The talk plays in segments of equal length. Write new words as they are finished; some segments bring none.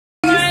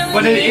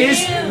But it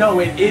is, no,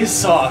 it is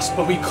sauce,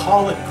 but we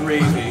call it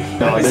gravy.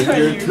 Not if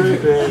you're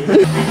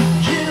tripping.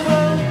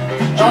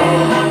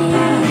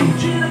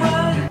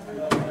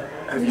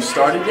 Have you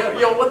started yet?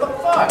 Yo, what the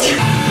fuck?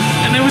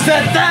 And it was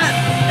at that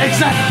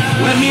exact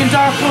when me and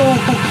Darko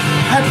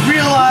had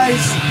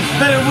realized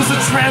that it was a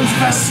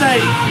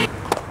transvestite.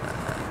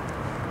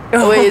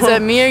 Oh, wait, is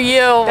that me or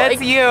you? That's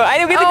like, you. I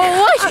don't get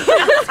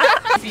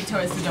the feet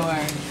towards the door.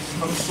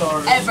 I'm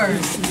sorry. Ever.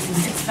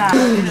 It's bad.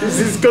 Is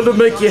this gonna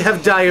make you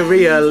have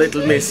diarrhea,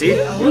 little missy?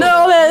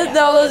 No,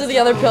 those are the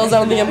other pills I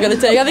don't think I'm gonna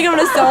take. I think I'm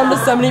gonna sell them to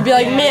somebody and be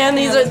like, man,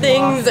 these are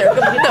things that are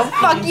gonna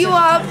fuck you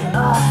up.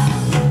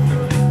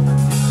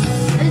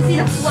 I just need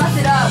to flush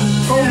it up.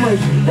 Oh my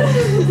god.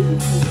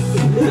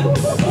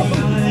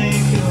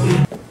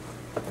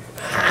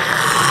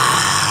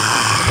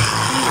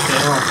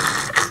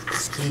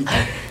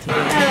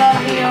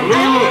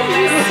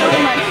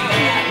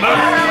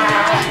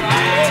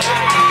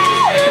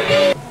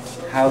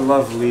 How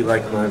lovely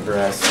like my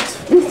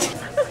breast.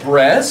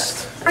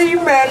 Breast? 3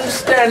 men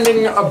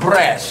standing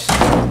abreast.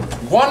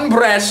 1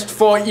 breast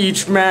for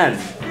each man.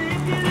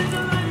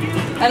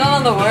 I don't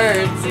know the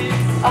words.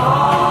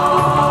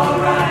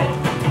 Alright.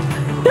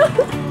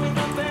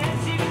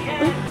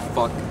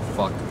 Fuck.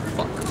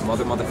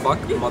 Motherfuck.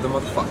 You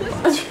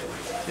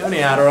have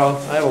any Adderall?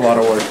 I have a lot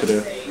of work to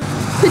do.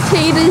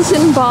 Potatoes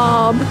and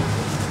Bob.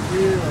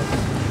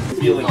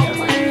 Feeling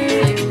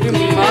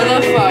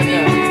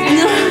Motherfucker.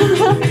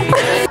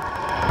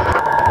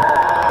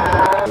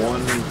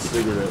 One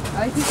cigarette.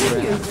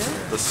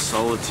 The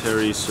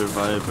solitary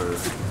survivor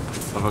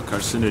of a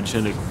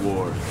carcinogenic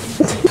war.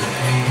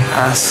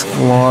 Ask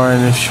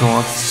Lauren if she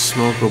wants to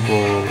smoke a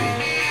bowl.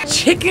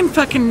 Chicken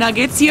fucking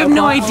nuggets. You have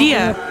no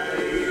idea.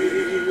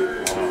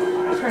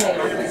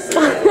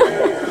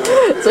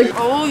 It's like,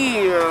 oh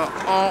yeah.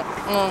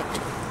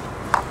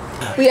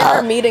 We had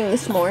our meeting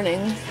this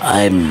morning.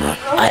 I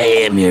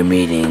am your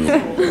meeting.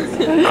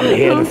 I'm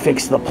here to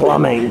fix the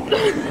plumbing.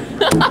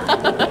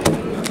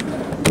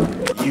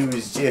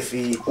 Use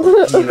Jiffy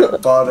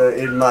peanut butter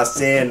in my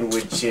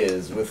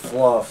sandwiches with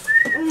fluff.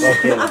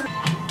 Fucking.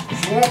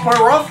 You want to play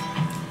rough?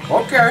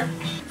 Okay.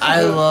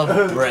 I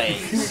love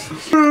brains.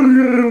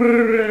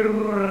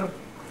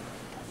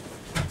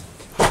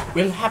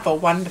 We'll have a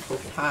wonderful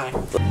time.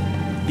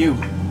 You.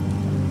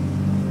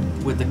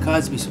 With the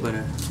Cosby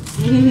sweater.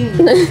 And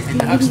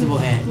the Huxtable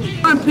hat.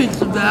 I'm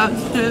pizza that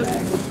shit.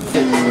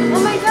 Oh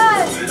my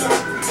god.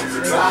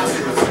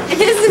 It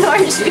is an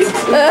orgy.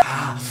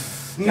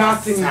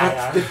 Nothing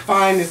but the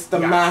finest, the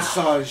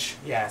massage.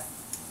 Yes.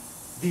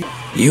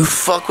 You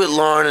fuck with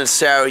Lauren and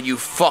Sarah, you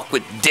fuck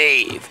with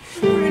Dave.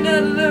 We're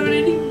not alone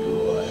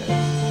anymore.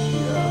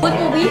 Look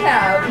what we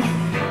have.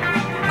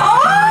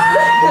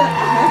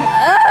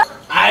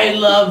 I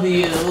love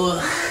you.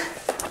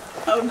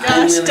 Oh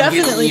gosh,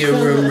 definitely. Get in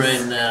your room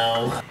right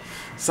now.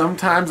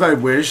 Sometimes I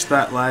wish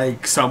that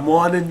like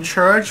someone in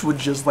church would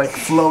just like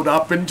float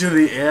up into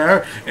the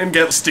air and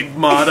get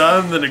stigmata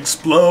and then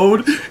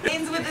explode.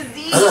 With a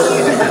Z.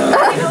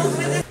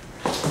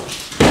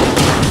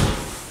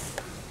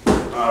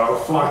 Oh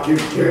fucking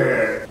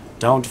kid.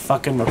 Don't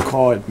fucking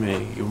record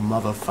me, you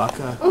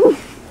motherfucker.